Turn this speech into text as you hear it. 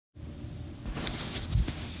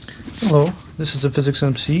Hello, this is the Physics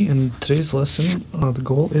MC. In today's lesson, the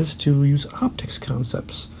goal is to use optics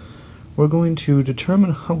concepts. We're going to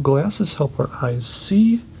determine how glasses help our eyes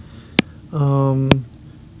see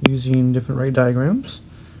using different ray diagrams.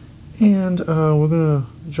 And we're going to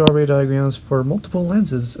draw ray diagrams for multiple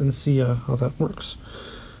lenses and see how that works.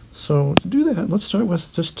 So to do that, let's start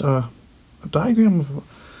with just a diagram of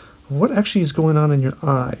what actually is going on in your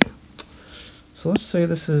eye. So let's say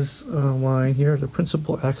this is a line here, the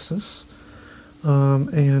principal axis, and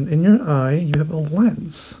in your eye you have a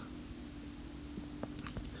lens.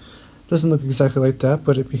 Doesn't look exactly like that,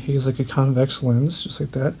 but it behaves like a convex lens, just like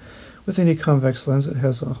that. With any convex lens, it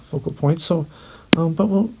has a focal point. So, but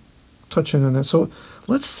we'll touch in on that. So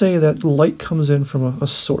let's say that light comes in from a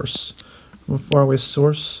source, from a faraway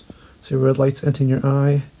source. Say red light's entering your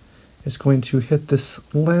eye. It's going to hit this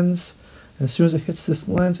lens. And as soon as it hits this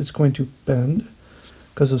lens, it's going to bend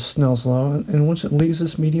because of Snell's law. And once it leaves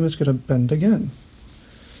this medium, it's going to bend again.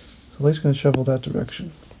 So the light's going to travel that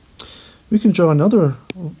direction. We can draw another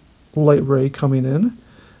light ray coming in.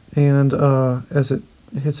 And as it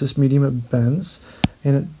hits this medium, it bends.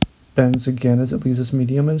 And it bends again as it leaves this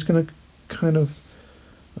medium. And it's going to kind of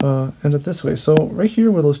end up this way. So right here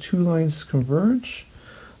where those two lines converge,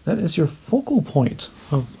 that is your focal point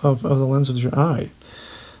of the lens of your eye.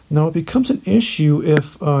 Now it becomes an issue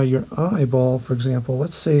if your eyeball, for example,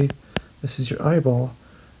 let's say this is your eyeball,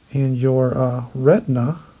 and your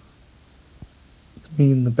retina,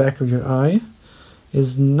 meaning the back of your eye,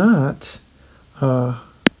 is not, so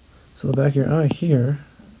the back of your eye here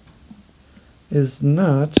is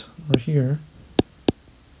not, or here,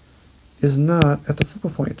 is not at the focal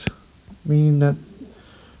point, meaning that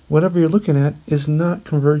whatever you're looking at is not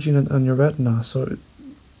converging on your retina, so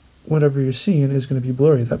whatever you're seeing is going to be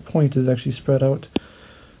blurry. That point is actually spread out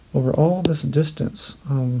over all this distance.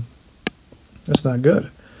 That's not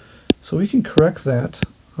good. So we can correct that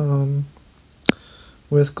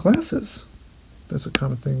with glasses. That's a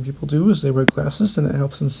common thing people do, is they wear glasses and it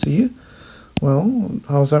helps them see. Well,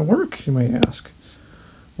 how does that work, you may ask?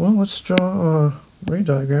 Well, let's draw a ray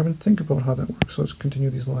diagram and think about how that works. So let's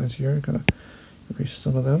continue these lines here. I'm going to erase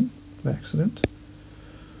some of them by accident.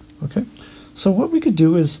 Okay. So what we could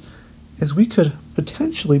do is we could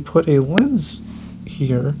potentially put a lens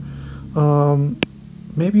here,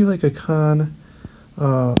 maybe like a concave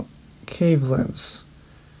lens.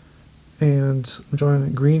 And I'm drawing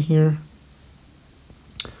it green here.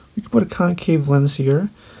 We could put a concave lens here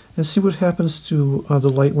and see what happens to the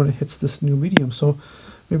light when it hits this new medium. So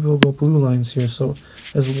maybe we'll go blue lines here. So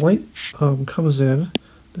as light comes in,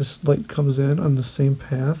 this light comes in on the same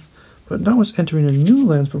path, but now it's entering a new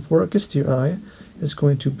lens before it gets to your eye. It's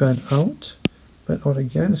going to bend out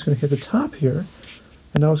again. It's going to hit the top here,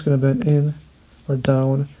 and now it's going to bend in or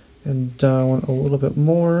down and down a little bit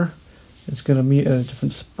more. It's going to meet at a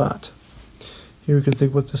different spot. Here we can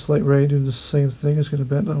think about this light ray doing the same thing. It's going to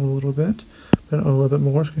bend out a little bit, bend out a little bit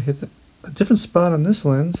more. It's going to hit a different spot on this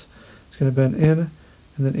lens. It's going to bend in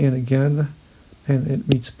and then in again, and it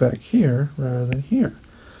meets back here rather than here.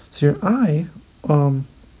 So your eye, we'll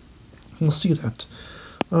see that.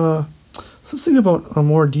 So let's think about a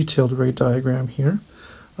more detailed ray diagram here.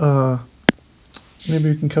 Maybe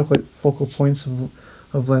we can calculate focal points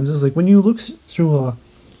of lenses. Like when you look through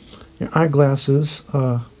your eyeglasses,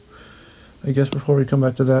 I guess before we come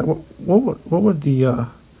back to that, what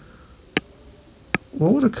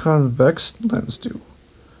would a convex lens do?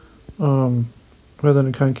 Rather than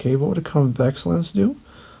a concave, what would a convex lens do?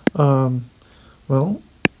 Well,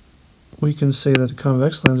 we can say that a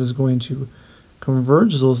convex lens is going to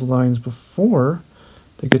converge those lines before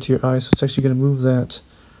they get to your eye, so it's actually going to move that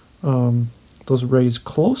those rays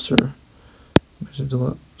closer. It's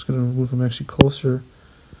going to move them actually closer,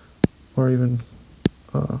 or even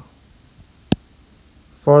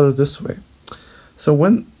farther this way. So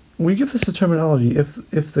when we give this a terminology, if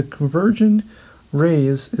the convergent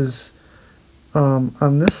rays is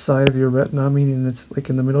on this side of your retina, meaning it's like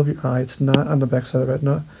in the middle of your eye, it's not on the back side of the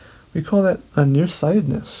retina, we call that a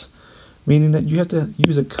nearsightedness, meaning that you have to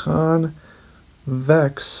use a concave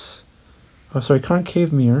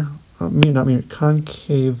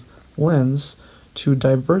concave lens to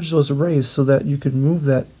diverge those rays so that you could move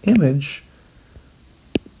that image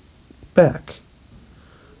back.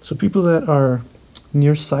 So people that are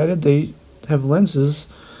nearsighted, they have lenses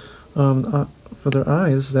for their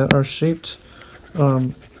eyes that are shaped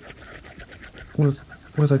with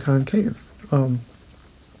a concave,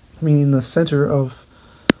 meaning the center of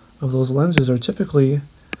those lenses are typically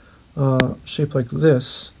shaped like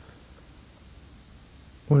this,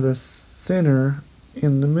 where they're thinner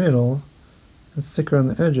in the middle and thicker on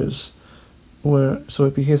the edges. so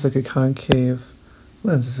it behaves like a concave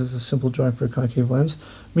lens. This is a simple drawing for a concave lens,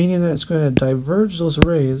 meaning that it's going to diverge those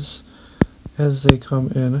rays as they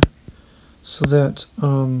come in, so that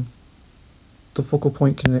the focal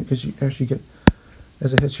point can actually get,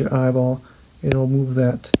 as it hits your eyeball, it'll move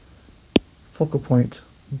that focal point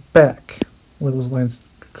back where those lines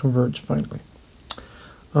converge finally.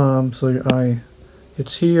 So your eye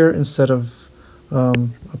hits here instead of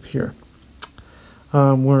up here.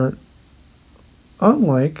 Where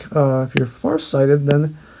unlike if you're farsighted,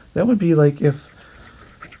 then that would be like if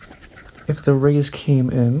the rays came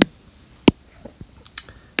in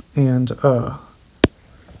and if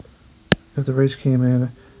the rays came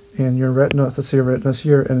in and your retina, let's say your retina's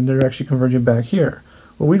here, and they're actually converging back here.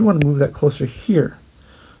 Well, we'd want to move that closer here.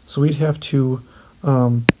 So we'd have to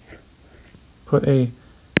put a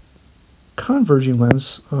converging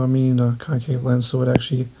lens, meaning a concave lens, so it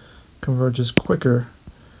actually converges quicker,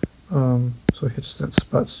 so it hits that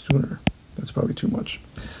spot sooner. That's probably too much,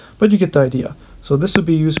 but you get the idea. So this would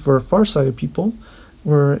be used for farsighted people,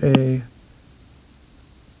 where a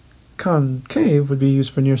concave would be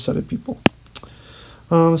used for nearsighted people.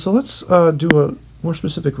 So let's do a more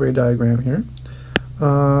specific ray diagram here.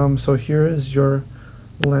 So here is your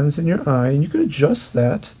lens in your eye, and you can adjust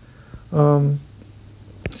that.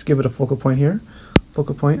 Let's give it a focal point here,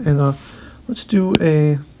 and let's do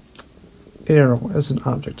a arrow as an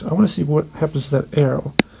object. I want to see what happens to that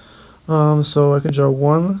arrow. So I can draw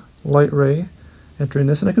one light ray entering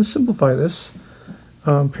this, and I can simplify this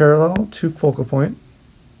parallel to focal point,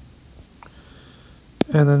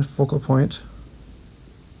 and then focal point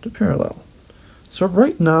to parallel. So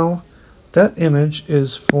right now that image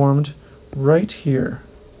is formed right here.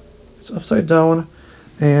 It's upside down,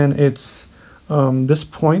 and it's this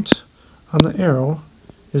point on the arrow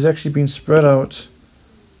is actually being spread out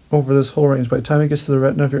over this whole range. By the time it gets to the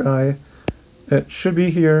retina of your eye, it should be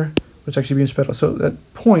here, but it's actually being spread out. So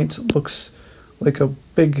that point looks like a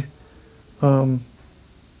big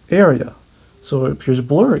area, so it appears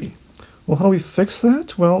blurry. Well, how do we fix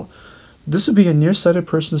that? Well, this would be a nearsighted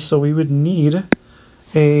person, so we would need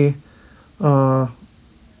a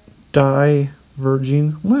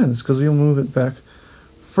diverging lens, because we'll move it back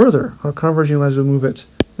further. A converging lens would move it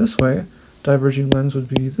this way. Diverging lens would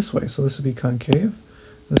be this way. So this would be concave.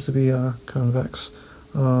 This would be convex.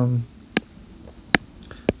 So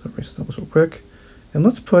erase those real quick, and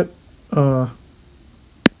let's put a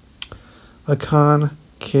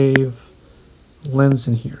concave lens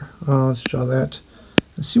in here. Let's draw that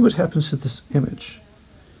and see what happens to this image.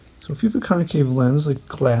 So if you have a concave lens like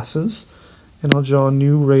glasses, and I'll draw a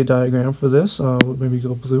new ray diagram for this, maybe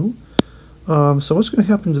go blue. So what's going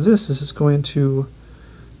to happen to this is it's going to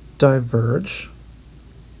diverge.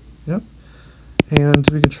 Yep. And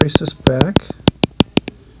we can trace this back.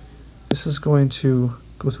 This is going to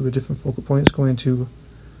go through a different focal point. It's going to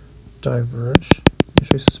diverge.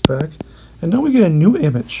 Trace this back. And now we get a new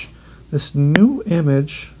image. This new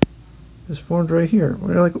image is formed right here.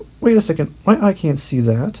 We're like, wait a second, my eye can't see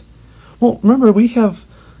that. Well, remember, we have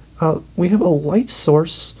a light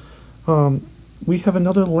source. We have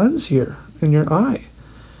another lens here in your eye,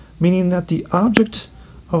 meaning that the object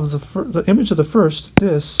of the image of the first,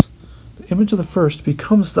 the image of the first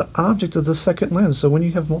becomes the object of the second lens. So when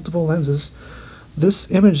you have multiple lenses, this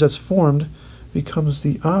image that's formed becomes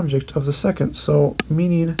the object of the second. So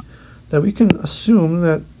meaning that we can assume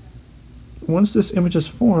that once this image is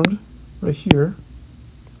formed right here,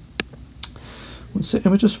 once the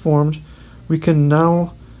image is formed, we can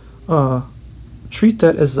now treat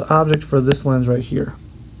that as the object for this lens right here.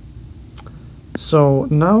 So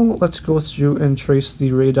now let's go through and trace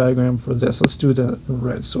the ray diagram for this. Let's do that in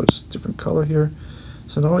red, so it's a different color here.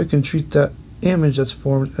 So now we can treat that image that's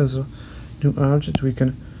formed as a new object. We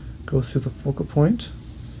can go through the focal point,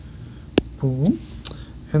 boom,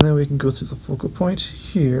 and then we can go through the focal point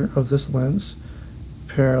here of this lens,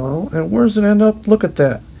 parallel, and where does it end up? Look at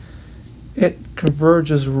that. It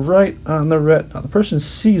converges right on the retina. The person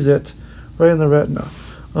sees it right in the retina.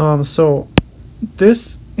 So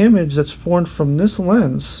this image that's formed from this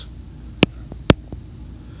lens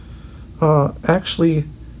actually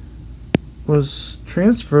was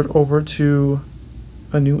transferred over to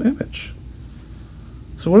a new image.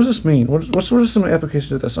 So what does this mean? What are some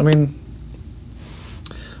applications of this? I mean,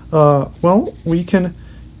 well, we can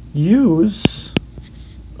use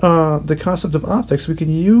the concept of optics. We can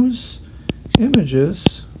use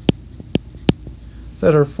images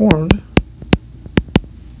that are formed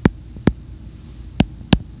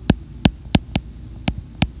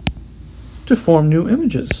to form new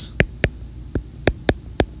images.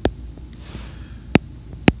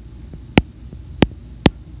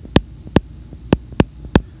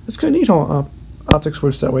 kind of neat how optics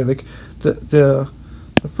works that way. Like the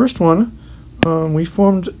first one, we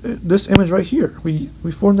formed this image right here. We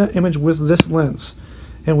formed that image with this lens,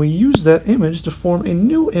 and we use that image to form a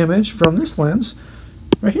new image from this lens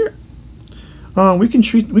right here. We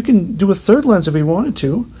can do a third lens if we wanted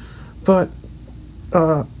to, but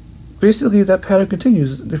basically that pattern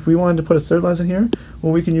continues. If we wanted to put a third lens in here,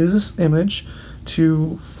 well, we can use this image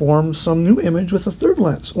to form some new image with a third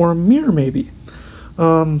lens, or a mirror maybe.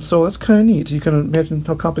 So that's kind of neat. You can imagine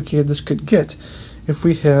how complicated this could get if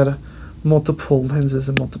we had multiple lenses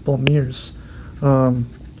and multiple mirrors. I'll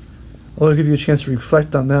give you a chance to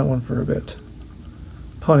reflect on that one for a bit.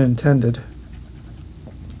 Pun intended.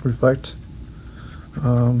 Reflect.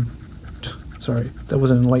 Sorry, that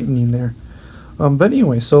wasn't enlightening there. But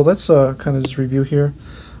anyway, so let's kind of just review here.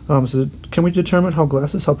 So can we determine how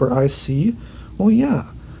glasses help our eyes see? Well, yeah.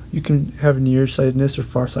 You can have nearsightedness or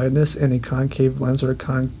farsightedness, and a concave lens or a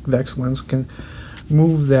convex lens can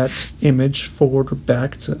move that image forward or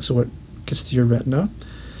back so it gets to your retina.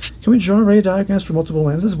 Can we draw ray diagrams for multiple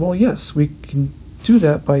lenses? Well, yes, we can do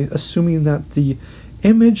that by assuming that the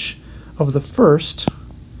image of the first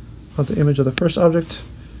object,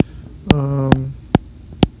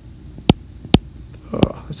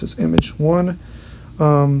 this is image 1,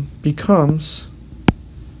 becomes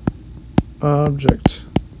object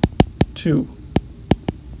 2.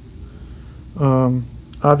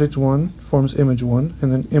 Object 1 forms image 1,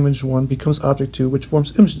 and then image 1 becomes object 2, which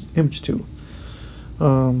forms image 2.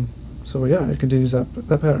 So yeah, it continues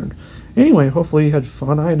that pattern. Anyway, hopefully you had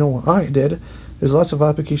fun. I know I did. There's lots of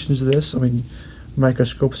applications to this. I mean,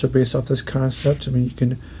 microscopes are based off this concept. I mean, you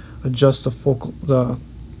can adjust you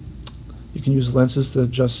can use lenses to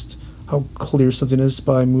adjust how clear something is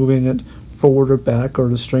by moving it forward or back, or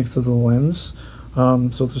the strength of the lens.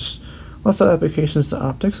 So there's lots of applications to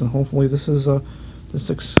optics, and hopefully this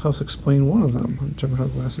helps explain one of them in terms of how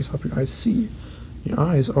glasses help your eyes see. Your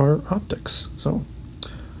eyes are optics. So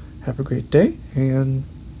have a great day, and